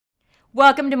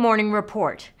Welcome to Morning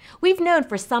Report. We've known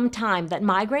for some time that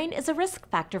migraine is a risk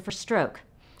factor for stroke.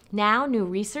 Now, new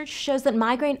research shows that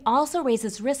migraine also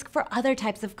raises risk for other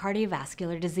types of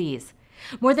cardiovascular disease.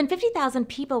 More than 50,000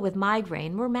 people with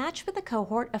migraine were matched with a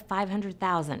cohort of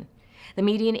 500,000. The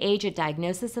median age at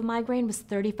diagnosis of migraine was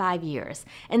 35 years,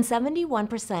 and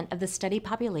 71% of the study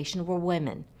population were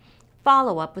women.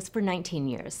 Follow-up was for 19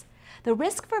 years. The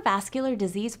risk for vascular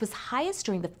disease was highest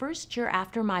during the first year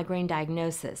after migraine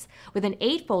diagnosis, with an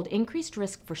 8-fold increased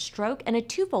risk for stroke and a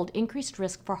 2-fold increased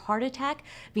risk for heart attack,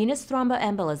 venous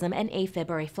thromboembolism, and AFib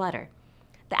or aflutter.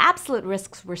 The absolute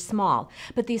risks were small,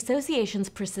 but the associations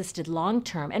persisted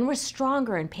long-term and were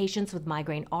stronger in patients with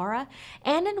migraine aura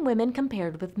and in women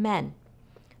compared with men.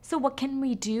 So what can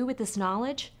we do with this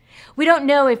knowledge? We don't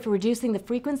know if reducing the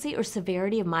frequency or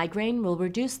severity of migraine will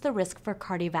reduce the risk for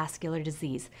cardiovascular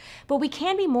disease, but we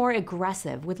can be more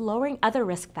aggressive with lowering other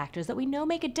risk factors that we know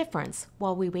make a difference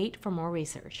while we wait for more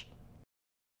research.